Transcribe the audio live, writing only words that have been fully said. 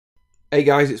Hey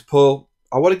guys, it's Paul.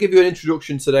 I want to give you an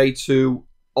introduction today to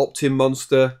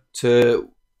Optinmonster,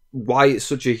 to why it's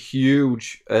such a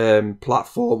huge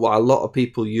platform, why a lot of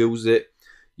people use it.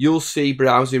 You'll see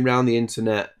browsing around the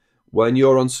internet, when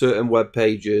you're on certain web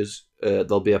pages,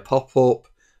 there'll be a pop-up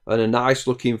and a nice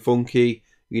looking funky,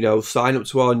 sign up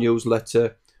to our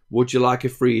newsletter. Would you like a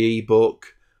free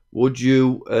ebook? Would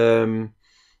you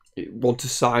want to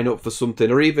sign up for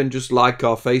something, or even just like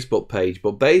our Facebook page?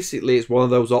 But basically it's one of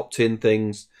those opt-in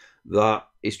things that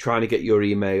is trying to get your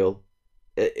email.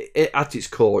 At its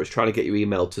core, it's trying to get your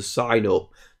email to sign up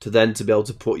to then to be able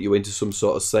to put you into some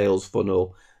sort of sales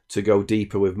funnel to go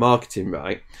deeper with marketing,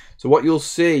 right? So what you'll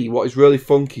see, what is really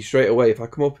funky straight away, if I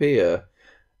come up here,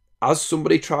 as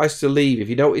somebody tries to leave, if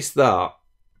you notice that,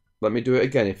 let me do it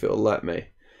again if it'll let me.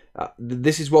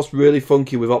 This is what's really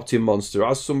funky with Optinmonster.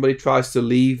 As somebody tries to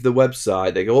leave the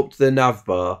website, they go up to the nav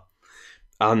bar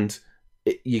and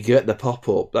you get the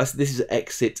pop-up. This is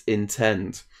exit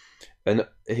intent. And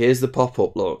here's the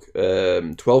pop-up, look.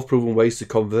 12 proven ways to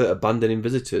convert abandoning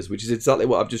visitors, which is exactly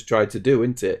what I've just tried to do,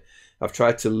 isn't it? I've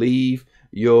tried to leave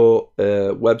your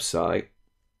website,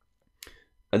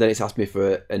 and then it's asked me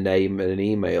for a name and an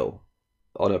email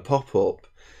on a pop-up.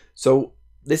 So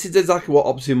this is exactly what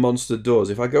Optinmonster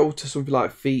does. If I go to something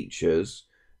like features,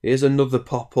 here's another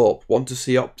pop-up. Want to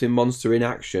see Optinmonster in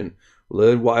action?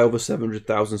 Learn why over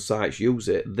 700,000 sites use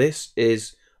it. This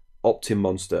is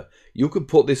Optinmonster. You could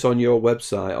put this on your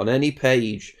website, on any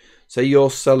page. Say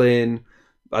you're selling,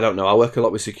 I don't know, I work a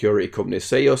lot with security companies.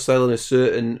 Say you're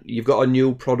selling you've got a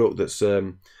new product that's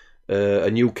a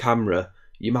new camera.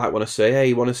 You might want to say, hey,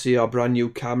 you want to see our brand new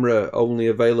camera, only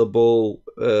available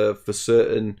for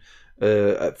certain...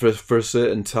 for a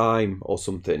certain time or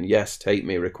something. Yes, take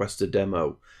me, request a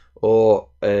demo. Or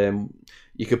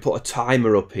you could put a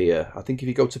timer up here. I think if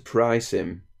you go to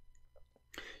pricing,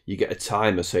 you get a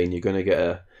timer saying you're gonna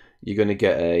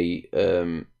get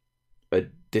a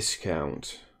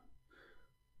discount.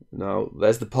 Now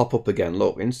there's the pop-up again.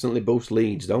 Look, instantly boost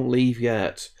leads. Don't leave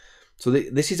yet. So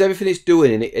this is everything it's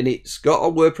doing, and it's got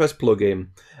a WordPress plugin,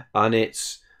 and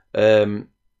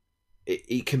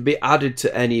it can be added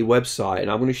to any website,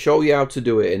 and I'm going to show you how to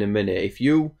do it in a minute. If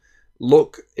you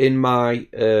look in my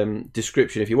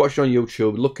description, if you're watching on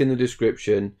YouTube, look in the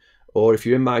description, or if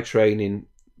you're in my training,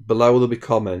 below there'll be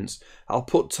comments. I'll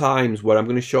put times where I'm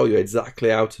going to show you exactly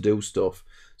how to do stuff.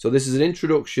 So this is an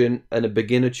introduction and a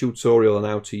beginner tutorial on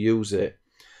how to use it.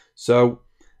 So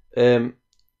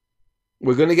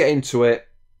we're going to get into it.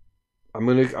 I'm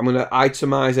going to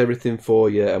itemize everything for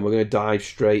you, and we're going to dive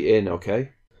straight in,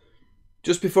 okay?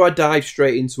 Just before I dive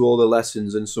straight into all the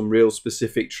lessons and some real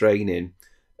specific training,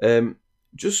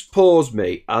 just pause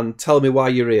me and tell me why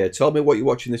you're here. Tell me what you're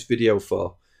watching this video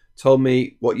for. Tell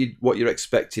me what you're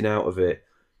expecting out of it.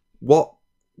 What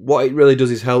it really does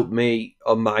is help me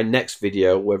on my next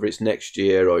video, whether it's next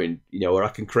year or or I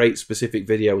can create specific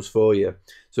videos for you.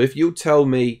 So if you tell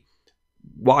me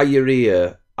why you're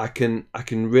here, I can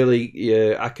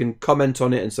really I can comment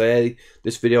on it and say, hey,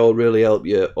 this video will really help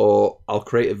you, or I'll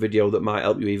create a video that might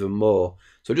help you even more.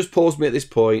 So just pause me at this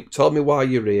point, tell me why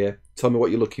you're here, tell me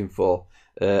what you're looking for,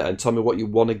 and tell me what you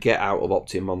want to get out of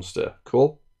Optinmonster.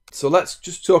 Cool? So let's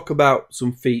just talk about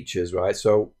some features, right?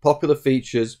 So popular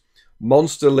features,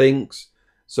 monster links.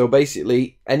 So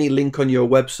basically any link on your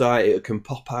website, it can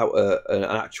pop out an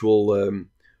actual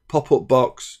pop-up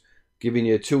box giving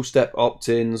you two-step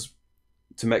opt-ins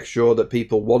to make sure that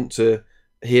people want to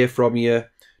hear from you.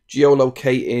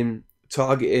 Geolocating,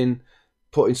 targeting,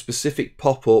 putting specific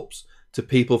pop-ups to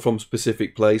people from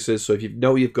specific places. So if you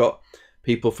know you've got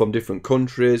people from different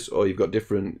countries, or you've got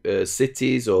different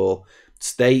cities or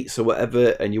states or whatever,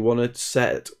 and you want to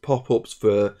set pop-ups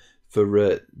for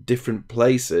different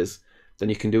places, then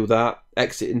you can do that.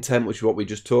 Exit intent, which is what we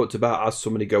just talked about. As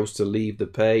somebody goes to leave the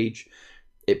page,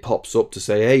 it pops up to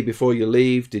say, hey, before you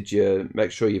leave, did you make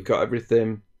sure you've got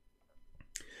everything?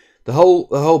 The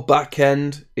whole back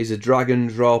end is a drag and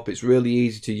drop. It's really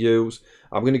easy to use.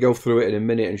 I'm going to go through it in a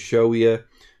minute and show you.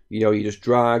 You just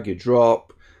drag, you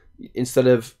drop. Instead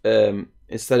of an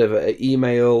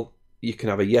email, you can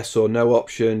have a yes or no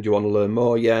option. Do you want to learn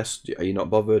more? Yes. Are you not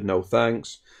bothered? No,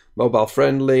 thanks. Mobile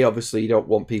friendly. Obviously, you don't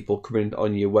want people coming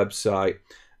on your website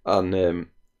and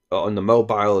on the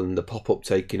mobile and the pop-up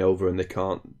taking over, and they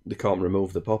can't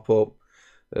remove the pop-up.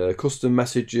 Custom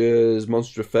messages,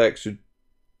 monster effects,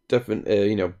 different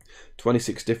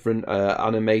 26 different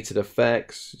animated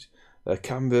effects.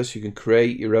 Canvas, you can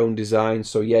create your own design.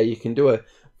 So yeah, you can do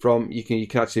you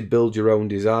can actually build your own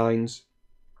designs.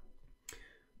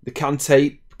 The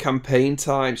campaign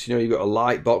types, you've got a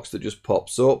light box that just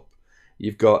pops up.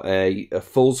 You've got a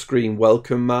full screen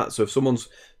welcome mat. So if someone's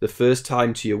the first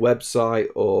time to your website,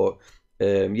 or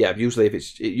yeah, usually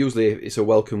it's a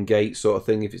welcome gate sort of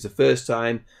thing. If it's the first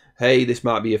time, hey, this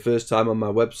might be your first time on my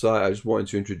website. I just wanted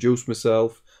to introduce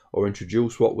myself or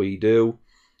introduce what we do,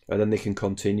 and then they can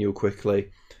continue quickly.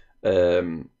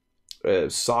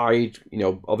 Side,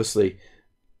 obviously,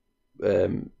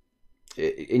 in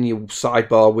your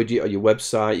sidebar widget or your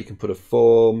website, you can put a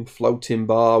form, floating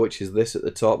bar, which is this at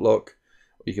the top, look.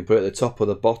 You can put it at the top or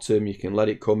the bottom. You can let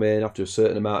it come in after a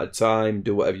certain amount of time,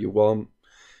 do whatever you want.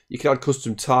 You can add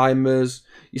custom timers.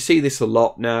 You see this a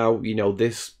lot now.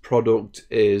 This product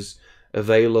is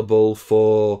available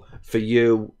for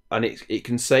you, and it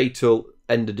can say till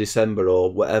end of December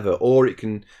or whatever, or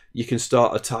you can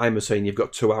start a timer saying you've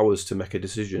got 2 hours to make a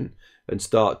decision and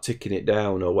start ticking it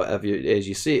down or whatever it is.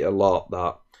 You see it a lot.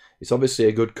 That it's obviously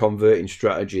a good converting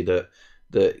strategy that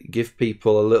give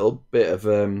people a little bit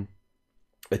of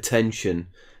attention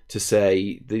to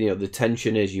say, the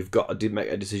tension is you've got to make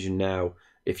a decision now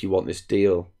if you want this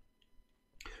deal.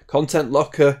 Content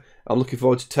Locker, I'm looking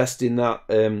forward to testing that.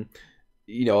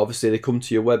 Obviously they come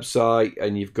to your website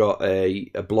and you've got a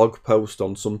blog post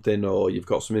on something, or you've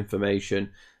got some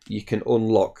information. You can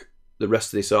unlock the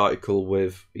rest of this article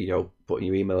with, putting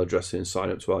your email address in and sign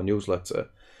up to our newsletter.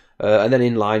 And then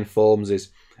inline forms is,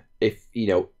 if,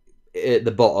 at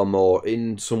the bottom or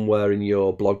in somewhere in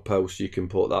your blog post, you can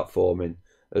put that form in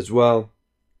as well.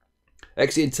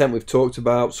 Exit intent we've talked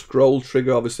about. Scroll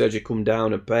trigger, obviously, as you come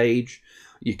down a page,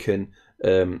 you can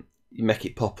make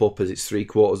it pop up as it's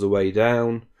 3/4 of the way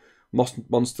down.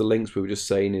 Monster links, we were just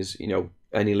saying, is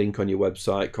any link on your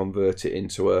website, convert it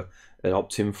into an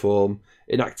opt-in form.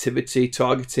 Inactivity,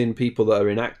 targeting people that are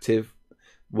inactive,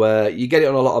 where you get it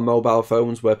on a lot of mobile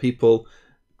phones where people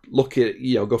look at,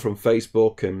 go from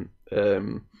Facebook and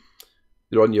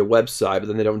they're on your website, but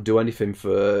then they don't do anything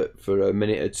for a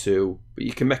minute or two. But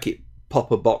you can make it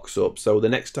pop a box up, so the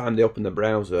next time they open the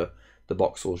browser, the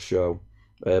box will show.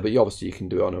 But obviously you can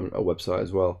do it on a website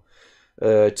as well.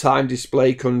 Time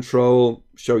display control,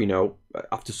 show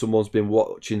after someone's been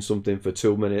watching something for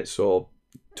 2 minutes or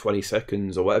 20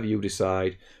 seconds or whatever you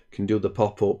decide, can do the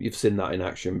pop-up. You've seen that in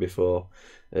action before.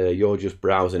 You're just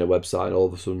browsing a website and all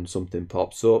of a sudden something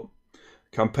pops up.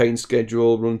 Campaign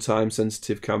schedule, runtime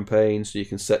sensitive campaign, so you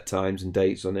can set times and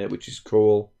dates on it, which is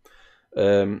cool.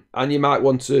 And you might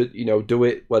want to do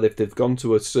it whether if they've gone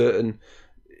to a certain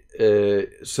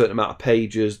amount of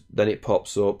pages, then it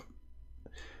pops up.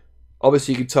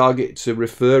 Obviously you can target to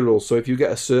referrals, so if you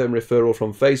get a certain referral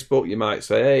from Facebook, you might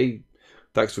say, hey,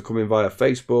 thanks for coming via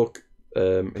Facebook,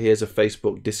 here's a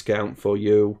Facebook discount for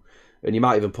you. And you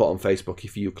might even put on Facebook,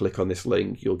 if you click on this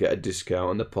link, you'll get a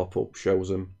discount, and the pop-up shows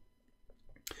them.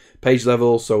 Page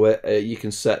level, so you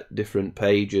can set different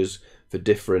pages for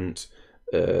different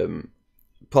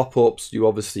pop-ups.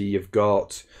 You're going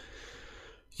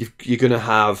to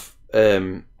have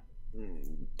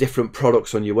different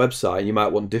products on your website, and you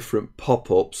might want different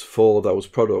pop-ups for those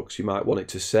products. You might want it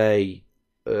to say,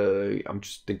 I'm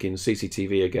just thinking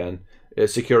CCTV again, a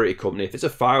security company. If it's a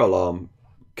fire alarm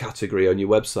category on your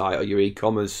website or your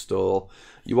e-commerce store,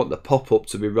 you want the pop-up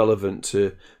to be relevant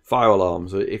to fire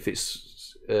alarms. If it's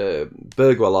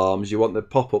burglar alarms, you want the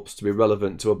pop-ups to be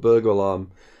relevant to a burglar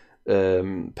alarm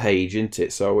page, isn't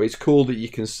it? So it's cool that you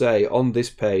can say on this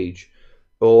page,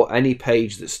 or any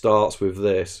page that starts with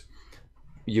this,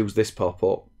 use this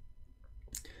pop-up.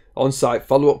 On-site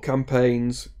follow-up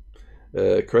campaigns,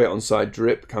 create on-site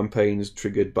drip campaigns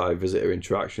triggered by visitor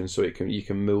interaction, so you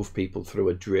can move people through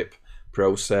a drip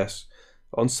process.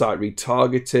 On-site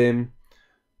retargeting,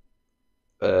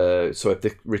 so if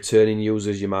they're returning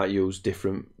users, you might use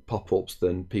different pop-ups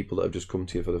than people that have just come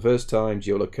to you for the first time.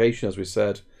 Geolocation, as we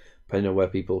said, depending on where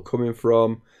people are coming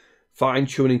from.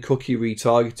 Fine-tuning cookie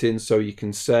retargeting, so you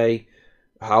can say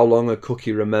how long a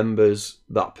cookie remembers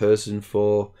that person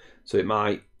for. So you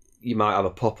might have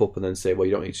a pop-up and then say, well,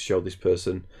 you don't need to show this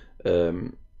person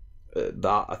that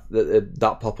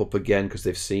pop-up again because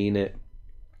they've seen it.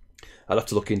 I'll have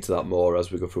to look into that more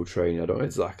as we go through training. I don't know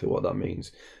exactly what that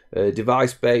means.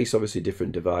 Device based, obviously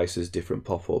different devices, different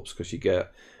pop-ups, because you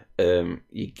get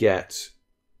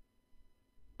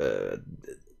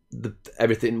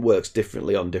everything works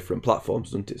differently on different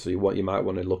platforms, doesn't it? So you might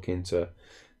want to look into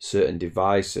certain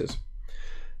devices.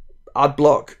 Ad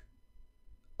block,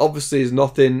 obviously, is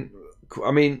nothing.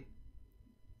 I mean,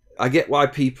 I get why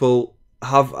people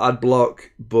have ad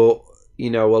block, but a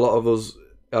lot of us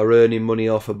are earning money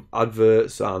off of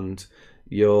adverts, and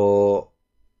you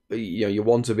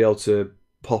want to be able to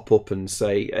pop up and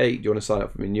say, hey, do you want to sign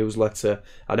up for my newsletter?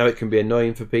 I know it can be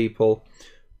annoying for people,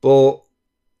 but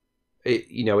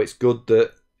it's good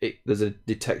that there's a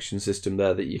detection system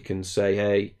there that you can say,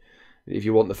 hey, if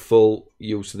you want the full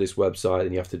use of this website,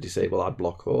 then you have to disable ad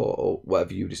block or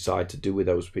whatever you decide to do with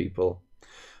those people.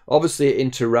 Obviously,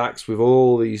 it interacts with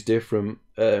all these different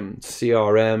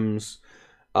CRMs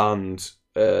and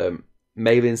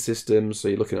mailing systems. So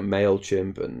you're looking at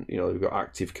MailChimp, and you've got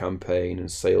ActiveCampaign and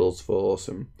Salesforce,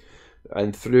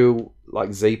 and through like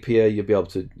Zapier, you'll be able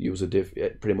to use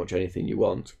pretty much anything you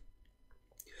want.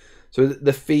 So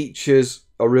the features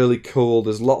are really cool.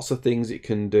 There's lots of things it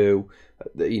can do.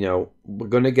 We're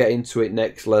going to get into it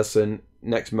next lesson,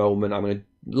 next moment. I'm going to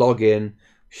log in,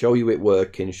 show you it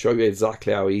working, show you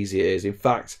exactly how easy it is. In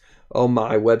fact, on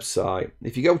my website,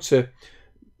 if you go to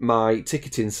my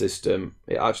ticketing system,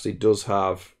 it actually does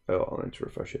have, I'll need to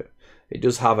refresh it. It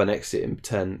does have an exit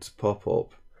intent pop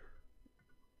up.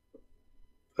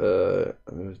 I'm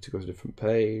going to go to a different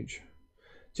page.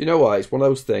 Do you know what? It's one of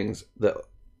those things that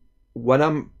when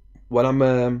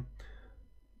I'm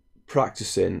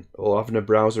practicing or having a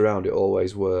browse around, it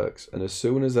always works. And as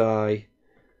soon as I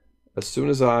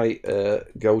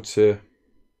go to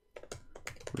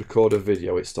record a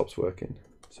video, it stops working.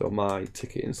 So my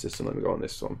ticketing system, let me go on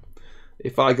this one.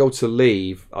 If I go to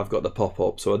leave, I've got the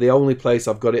pop-up. So the only place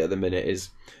I've got it at the minute is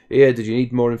here. Did you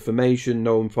need more information?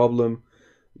 No problem.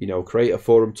 Create a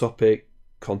forum topic,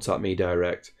 contact me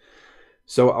direct.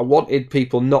 So I wanted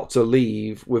people not to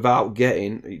leave without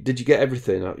getting. Did you get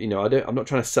everything? I'm not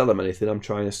trying to sell them anything. I'm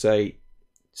trying to say,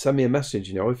 send me a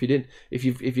message. If you didn't, if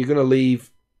you're gonna leave,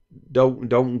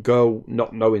 don't go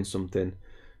not knowing something.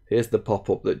 Here's the pop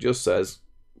up that just says,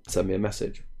 send me a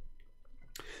message.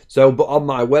 So, but on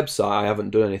my website, I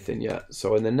haven't done anything yet.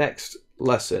 So in the next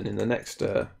lesson, in the next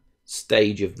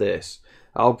stage of this,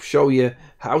 I'll show you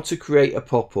how to create a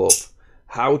pop up,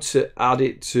 how to add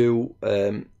it to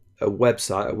a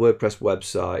website, a WordPress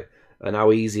website, and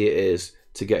how easy it is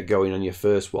to get going on your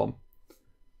first one.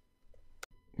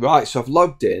 Right, so I've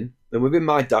logged in, and within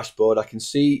my dashboard, I can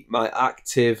see my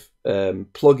active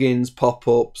plugins,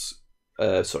 pop-ups,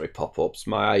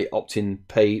 my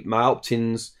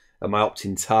opt-ins and my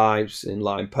opt-in types,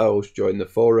 inline posts, join the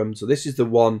forum. So this is the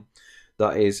one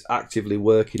that is actively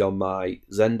working on my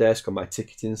Zendesk, on my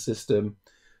ticketing system.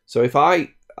 So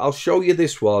I'll show you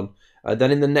this one, and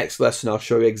then in the next lesson, I'll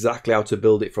show you exactly how to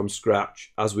build it from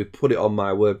scratch as we put it on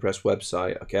my WordPress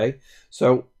website, okay?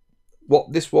 So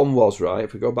what this one was, right,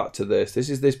 if we go back to this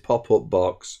is this pop-up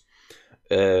box.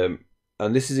 And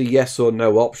this is a yes or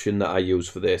no option that I use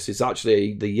for this. It's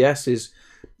actually, the yes is,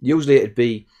 usually it'd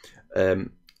be,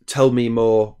 tell me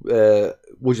more,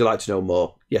 would you like to know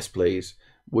more? Yes, please.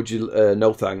 Would you,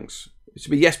 no thanks. It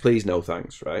should be yes, please, no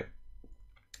thanks, right?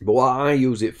 But what I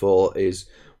use it for is,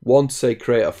 one, to say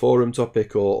create a forum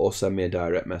topic or send me a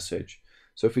direct message.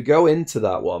 So if we go into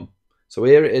that one, so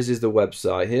here it is the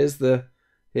website. Here's the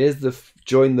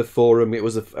join the forum. It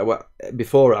was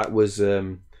before I was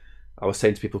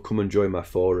saying to people, come and join my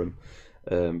forum,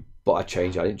 but I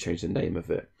didn't change the name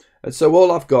of it. And so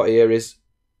all I've got here is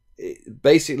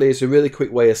basically it's a really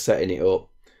quick way of setting it up.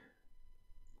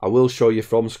 I will show you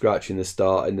from scratch in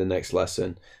the next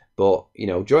lesson. But,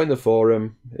 join the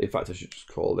forum. In fact, I should just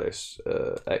call this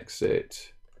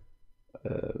exit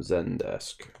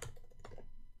Zendesk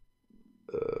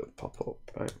pop-up,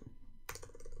 right?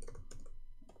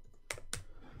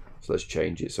 So let's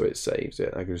change it so it saves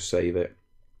it. I can just save it.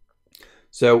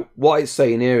 So what it's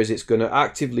saying here is it's going to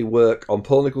actively work on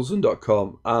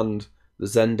paulnicholson.com and the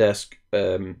Zendesk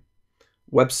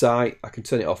website. I can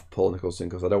turn it off Paul Nicholson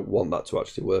because I don't want that to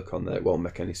actually work on there. It won't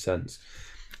make any sense.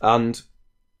 And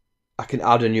I can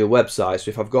add a new website. So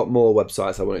if I've got more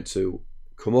websites I want it to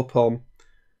come up on,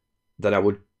 then I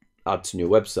would add to new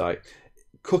website.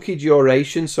 Cookie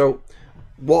duration. So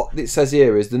what it says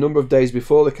here is the number of days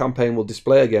before the campaign will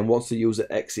display again once the user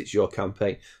exits your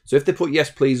campaign. So if they put yes,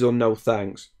 please, or no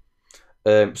thanks,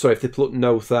 if they put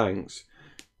no thanks,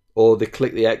 or they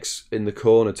click the X in the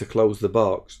corner to close the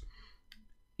box,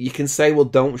 you can say, well,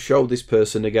 don't show this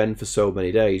person again for so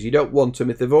many days. You don't want them,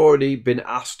 if they've already been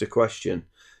asked a question,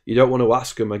 you don't want to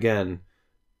ask them again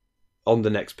on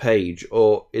the next page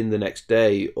or in the next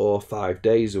day or 5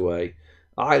 days away.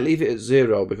 I leave it at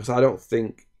 0 because I don't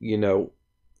think,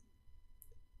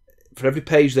 for every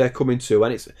page they're coming to,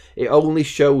 and it only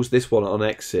shows this one on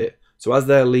exit. So as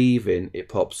they're leaving, it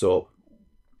pops up.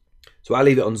 So I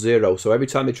leave it on 0. So every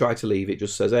time they try to leave, it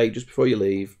just says, hey, just before you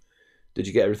leave, did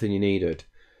you get everything you needed?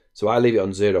 So I leave it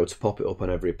on 0 to pop it up on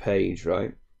every page,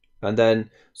 right? And then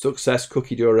success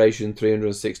cookie duration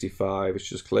 365. It's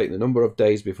just collecting the number of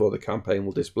days before the campaign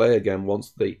will display again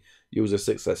once the user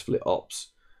successfully opts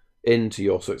into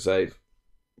your success.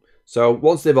 So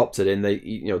once they've opted in,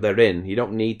 they're in. You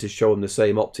don't need to show them the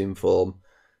same opt-in form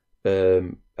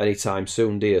anytime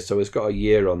soon, do you? So it's got a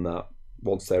year on that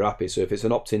once they're happy. So if it's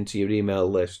an opt-in to your email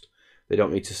list, they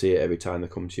don't need to see it every time they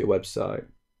come to your website.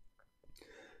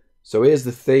 So here's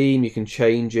the theme. You can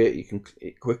change it. You can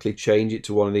quickly change it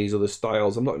to one of these other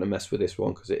styles. I'm not going to mess with this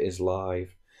one because it is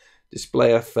live.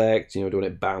 Display effect, do you want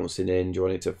it bouncing in? Do you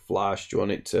want it to flash? Do you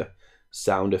want it to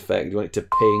sound effect? Do you want it to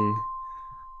ping?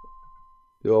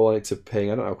 Do I want it to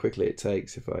ping? I don't know how quickly it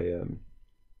takes if I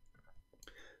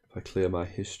clear my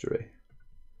history.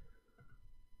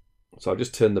 So I've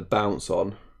just turned the bounce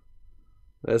on.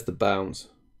 There's the bounce.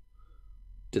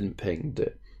 Didn't ping, did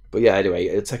it? But yeah, anyway,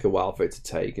 it'll take a while for it to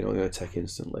take. I'm going to take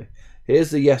instantly.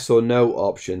 Here's the yes or no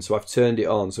option. So I've turned it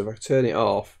on. So if I turn it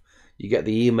off, you get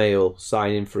the email,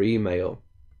 sign in for email.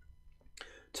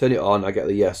 Turn it on, I get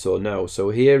the yes or no. So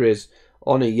here is,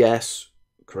 on a yes,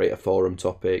 create a forum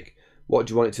topic. What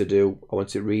do you want it to do? I want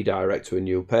it to redirect to a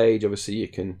new page. Obviously, you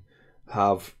can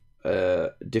have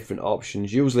different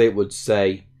options. Usually it would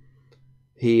say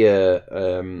here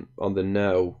on the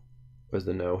no, where's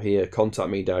the no? Here, contact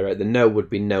me direct. The no would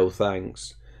be no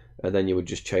thanks. And then you would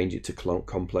just change it to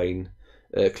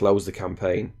close the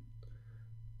campaign.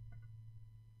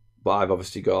 But I've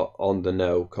obviously got on the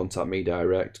no, contact me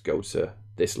direct, go to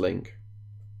this link.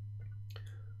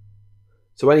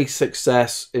 So any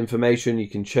success information you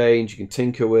can change, you can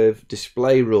tinker with.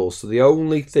 Display rules. So the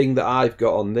only thing that I've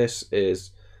got on this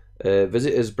is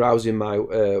visitors browsing my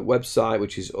website,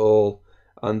 which is all,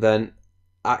 and then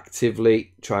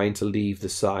actively trying to leave the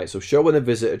site. So show when a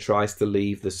visitor tries to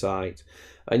leave the site.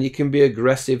 And you can be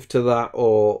aggressive to that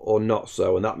or not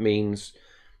so. And that means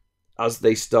as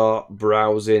they start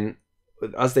browsing,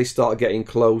 as they start getting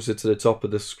closer to the top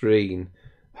of the screen,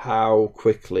 how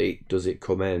quickly does it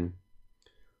come in?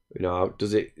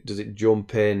 Does it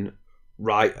jump in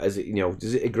right as it,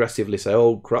 does it aggressively say,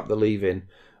 oh crap, they're leaving,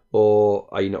 or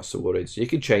are you not so worried? So you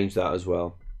can change that as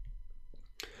well.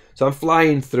 So I'm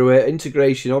flying through it.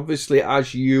 Integration, obviously,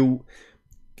 as you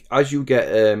get,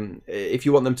 if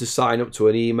you want them to sign up to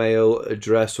an email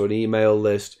address or an email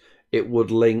list, it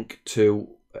would link to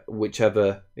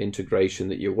whichever integration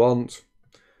that you want,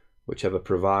 whichever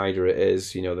provider it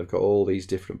is. They've got all these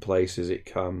different places it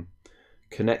can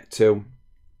connect to.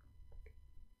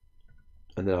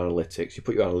 And then analytics, you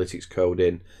put your analytics code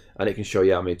in and it can show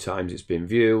you how many times it's been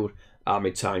viewed, how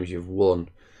many times you've won.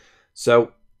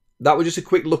 So that was just a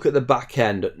quick look at the back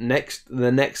end.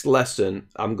 The next lesson,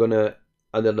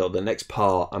 the next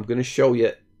part, I'm going to show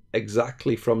you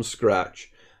exactly from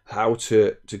scratch how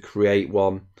to create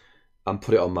one and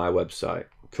put it on my website.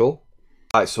 Cool?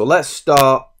 All right, so let's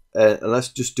start and let's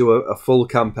just do a full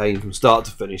campaign from start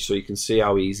to finish so you can see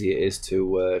how easy it is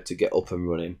to get up and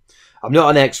running. I'm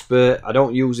not an expert. I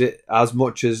don't use it as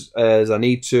much as I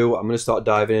need to. I'm going to start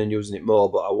diving in and using it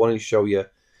more, but I want to show you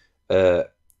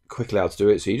quickly how to do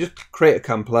it. So you just create a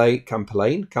campaign.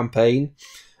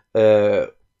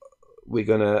 We're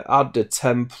going to add the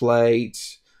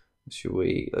template.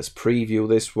 Let's preview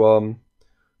this one.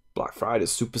 Black Friday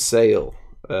super sale.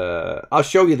 I'll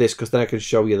show you this because then I can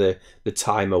show you the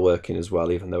timer working as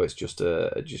well, even though it's just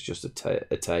a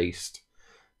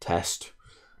test.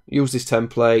 Use this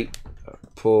template.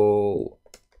 Pull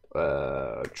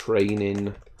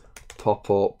training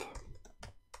pop-up.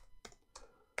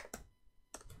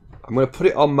 I'm going to put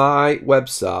it on my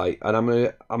website, and I'm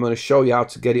going to show you how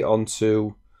to get it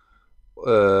onto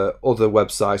other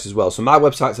websites as well. So my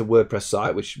website's a WordPress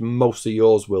site, which most of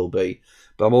yours will be,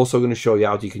 but I'm also going to show you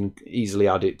how you can easily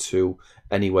add it to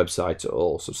any website at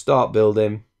all. So start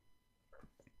building.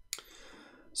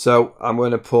 So I'm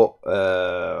going to put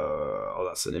oh,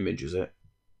 that's an image, is it?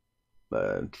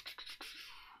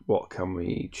 What can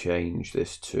we change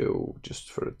this to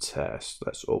just for a test?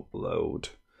 Let's upload.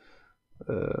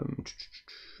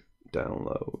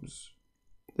 Downloads.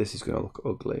 This is going to look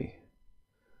ugly.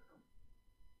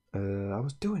 I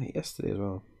was doing it yesterday as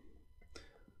well.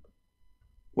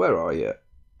 Where are you?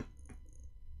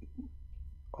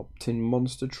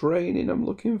 Optinmonster training I'm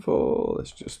looking for.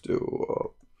 Let's just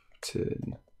do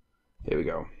Optin. Here we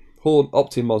go.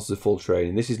 Optinmonster full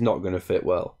training. This is not going to fit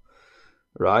well.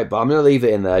 Right, but I'm going to leave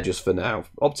it in there just for now.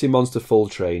 Optinmonster full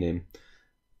training.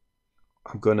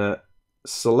 I'm going to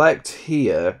select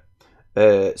here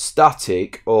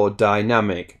static or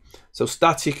dynamic. So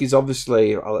static is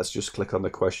obviously, let's just click on the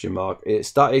question mark.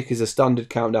 Static is a standard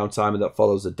countdown timer that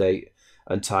follows the date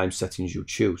and time settings you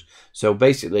choose. So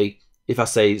basically, if I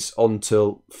say it's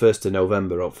until 1st of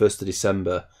November or 1st of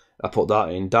December, I put that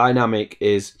in. Dynamic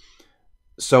is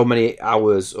so many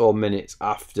hours or minutes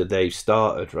after they've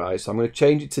started, right? So I'm going to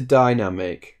change it to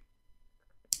dynamic.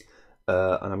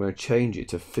 and I'm going to change it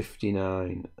to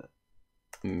 59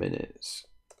 minutes.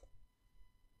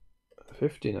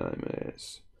 59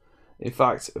 minutes. In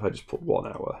fact, if I just put 1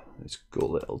 hour, it's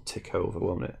cool, it'll tick over,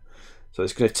 won't it? So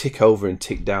it's going to tick over and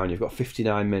tick down. You've got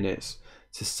 59 minutes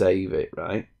to save it,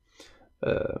 right?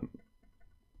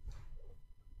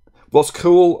 What's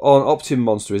cool on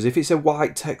Optinmonster is if it's a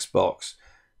white text box,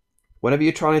 whenever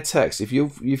you're trying to text, if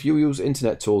you use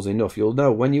internet tools enough, you'll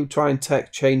know when you try and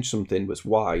change something that's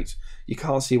white, you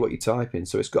can't see what you're typing.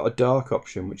 So it's got a dark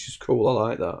option, which is cool. I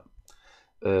like that.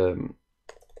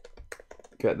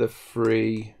 Get the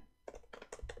free.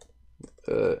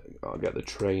 I'll get the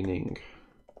training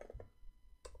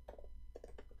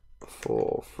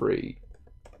for free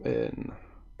in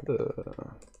the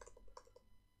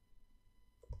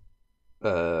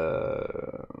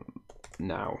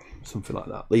now, something like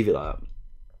that. Leave it like that.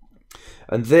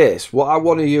 And this, what I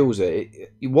want to use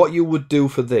it, what you would do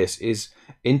for this is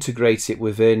integrate it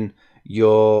within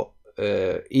your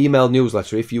email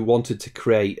newsletter if you wanted to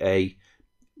create a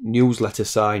newsletter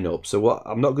sign up. So what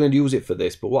I'm not going to use it for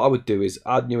this, but what I would do is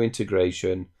add new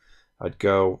integration. I'd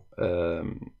go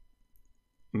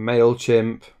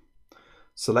MailChimp,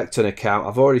 select an account.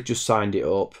 I've already just signed it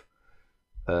up.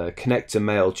 Connect to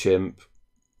MailChimp.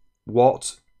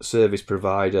 What service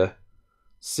provider?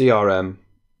 CRM.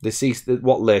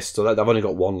 What list? So I've only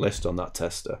got one list on that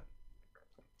tester,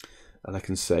 and I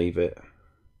can save it.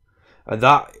 And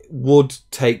that would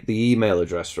take the email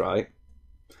address, right?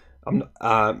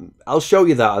 I'll show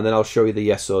you that, and then I'll show you the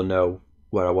yes or no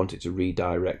where I want it to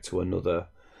redirect to another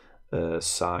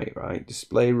site, right?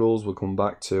 Display rules we'll come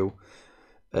back to.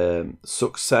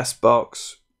 Success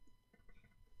box.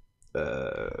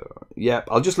 Yeah,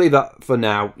 I'll just leave that for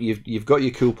now. You've got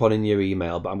your coupon in your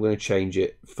email, but I'm going to change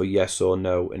it for yes or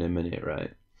no in a minute,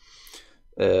 right?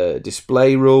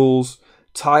 Display rules.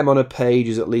 Time on a page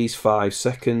is at least 5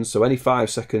 seconds. So any 5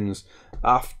 seconds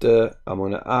after, I'm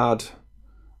going to add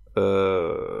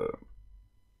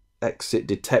exit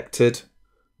detected,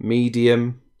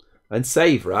 medium, and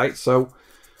save, right? So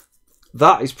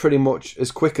that is pretty much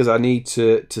as quick as I need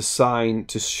to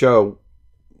show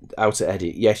how to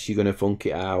edit. Yes, you're going to funk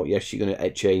it out. Yes, you're going to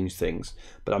change things,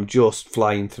 but I'm just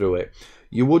flying through it.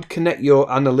 You would connect your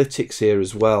analytics here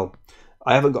as well.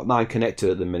 I haven't got mine connected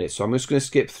at the minute, so I'm just going to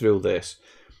skip through this.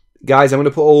 Guys, I'm going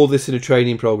to put all this in a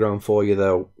training program for you,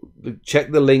 though.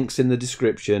 Check the links in the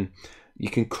description.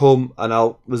 You can come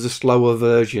and there's a slower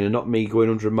version and not me going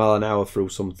 100 miles an hour through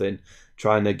something,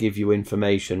 trying to give you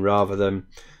information rather than...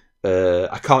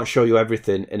 I can't show you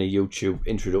everything in a YouTube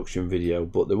introduction video,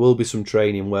 but there will be some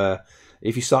training where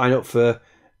if you sign up for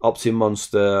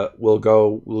Optinmonster, we'll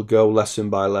go lesson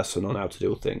by lesson on how to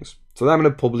do things. So then I'm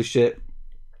going to publish it.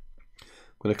 I'm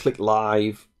going to click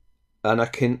live, and I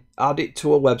can add it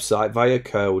to a website via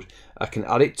code. I can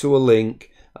add it to a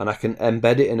link, and I can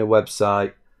embed it in a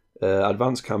website,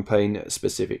 advanced campaign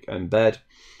specific embed,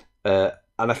 and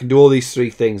I can do all these three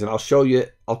things, and I'll show you.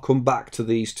 I'll come back to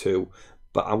these two.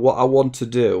 But what I want to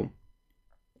do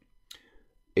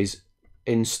is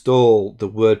install the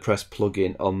WordPress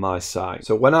plugin on my site.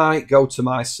 So when I go to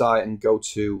my site and go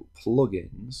to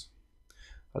plugins,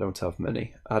 I don't have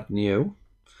many. Add new,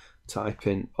 type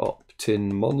in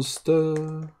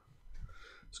Optinmonster.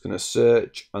 It's going to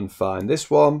search and find this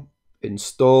one.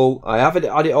 Install. I have it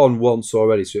had it on once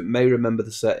already, so it may remember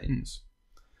the settings.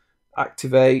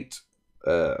 Activate.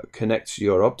 Connect to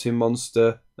your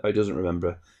Optinmonster. No, it doesn't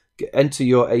remember. Enter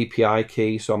your API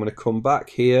key. So I'm going to come back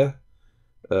here.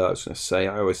 I was going to say,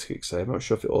 I always click save. I'm not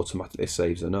sure if it automatically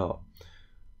saves or not.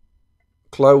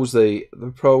 Close the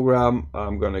program.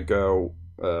 I'm going to go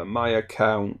my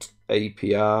account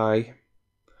API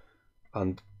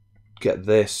and get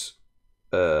this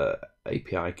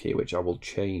API key, which I will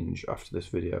change after this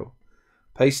video.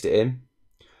 Paste it in.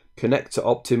 Connect to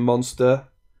Optinmonster.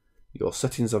 Your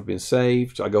settings have been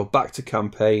saved. I go back to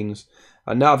campaigns.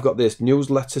 And now I've got this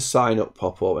newsletter sign up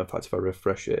pop up. In fact, if I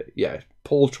refresh it, yeah,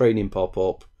 poll training pop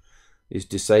up is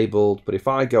disabled. But if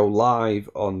I go live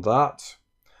on that,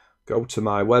 go to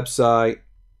my website,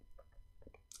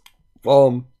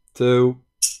 1, 2,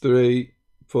 3,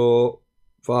 4,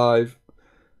 5.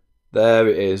 There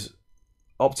it is.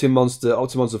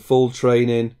 Optinmonster full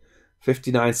training,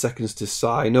 59 seconds to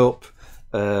sign up.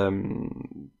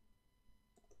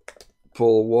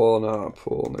 Paul Warner,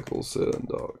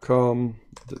 paulnicholson.com.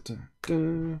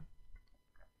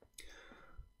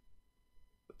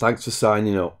 Thanks for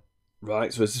signing up.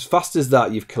 Right, so it's as fast as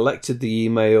that. You've collected the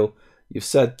email. You've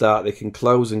said that they can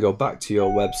close and go back to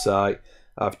your website.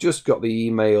 I've just got the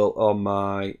email on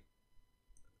my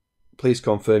please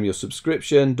confirm your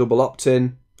subscription, double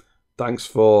opt-in. Thanks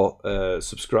for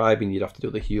subscribing. You'd have to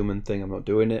do the human thing. I'm not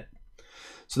doing it.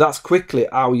 So that's quickly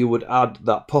how you would add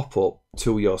that pop-up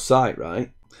to your site,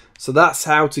 right? So that's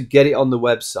how to get it on the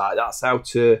website. That's how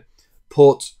to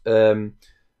put a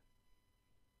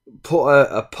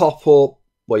pop-up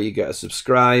where you get a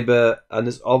subscriber, and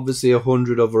there's obviously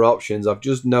 100 other options. I've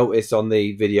just noticed on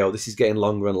the video this is getting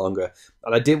longer and longer,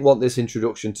 and I didn't want this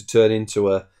introduction to turn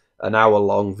into an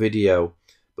hour-long video.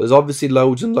 But there's obviously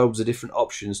loads and loads of different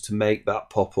options to make that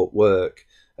pop-up work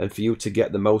and for you to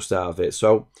get the most out of it.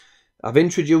 So I've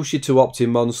introduced you to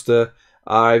Optinmonster.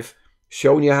 I've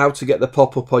shown you how to get the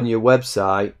pop-up on your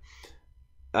website.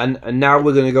 And now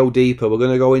we're going to go deeper. We're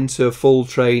going to go into full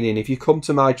training. If you come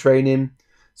to my training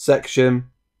section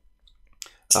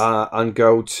and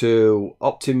go to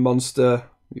Optinmonster,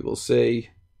 you will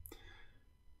see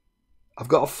I've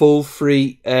got a full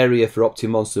free area for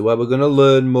Optinmonster where we're going to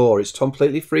learn more. It's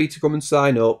completely free to come and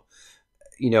sign up.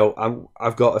 You know,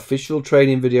 I've got official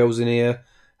training videos in here,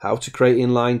 how to create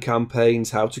inline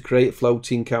campaigns, how to create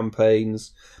floating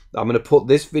campaigns. I'm going to put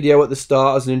this video at the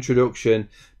start as an introduction,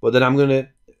 but then I'm going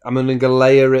to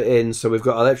layer it in. So we've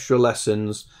got extra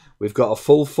lessons. We've got a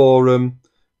full forum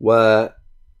where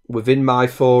within my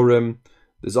forum,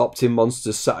 there's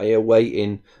Optinmonsters sat here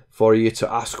waiting for you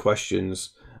to ask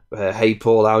questions. Hey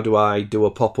Paul, how do I do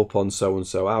a pop-up on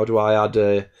so-and-so? How do I add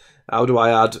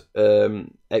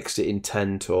exit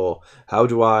intent, or how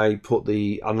do I put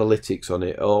the analytics on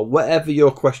it, or whatever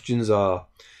your questions are.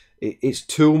 It's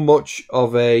too much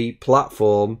of a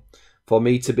platform for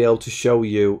me to be able to show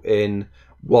you in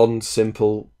one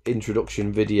simple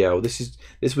introduction video. This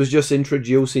was just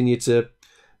introducing you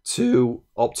to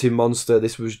Optinmonster.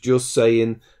 This was just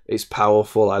saying it's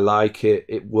powerful. I like it.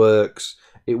 It works.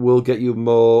 It will get you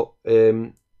more.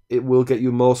 It will get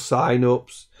you more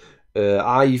sign-ups.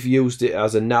 I've used it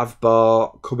as a nav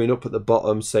bar coming up at the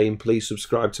bottom saying please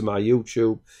subscribe to my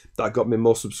YouTube. That got me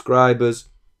more subscribers,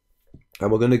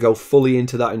 and we're going to go fully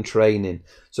into that in training.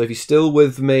 So if you're still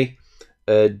with me,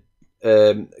 look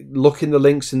in the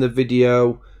links in the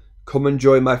video. Come and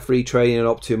join my free training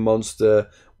on Optinmonster.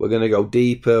 We're going to go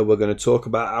deeper. We're going to talk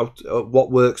about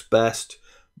what works best,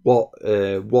 what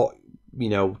you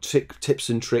know, tips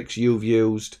and tricks you've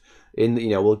used.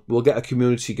 We'll get a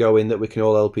community going that we can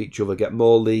all help each other, get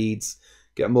more leads,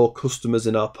 get more customers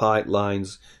in our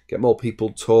pipelines, get more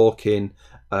people talking,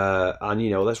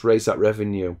 and let's raise that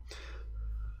revenue.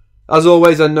 As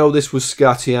always, I know this was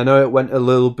scatty. I know it went a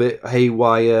little bit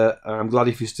haywire. I'm glad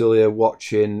if you're still here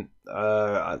watching.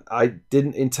 I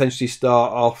didn't intentionally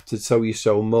start off to tell you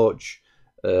so much,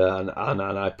 and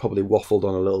I probably waffled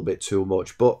on a little bit too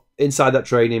much. But inside that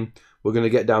training, we're going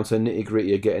to get down to the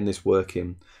nitty-gritty of getting this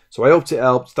working. So I hope it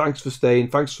helped. Thanks for staying.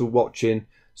 Thanks for watching.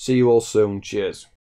 See you all soon. Cheers.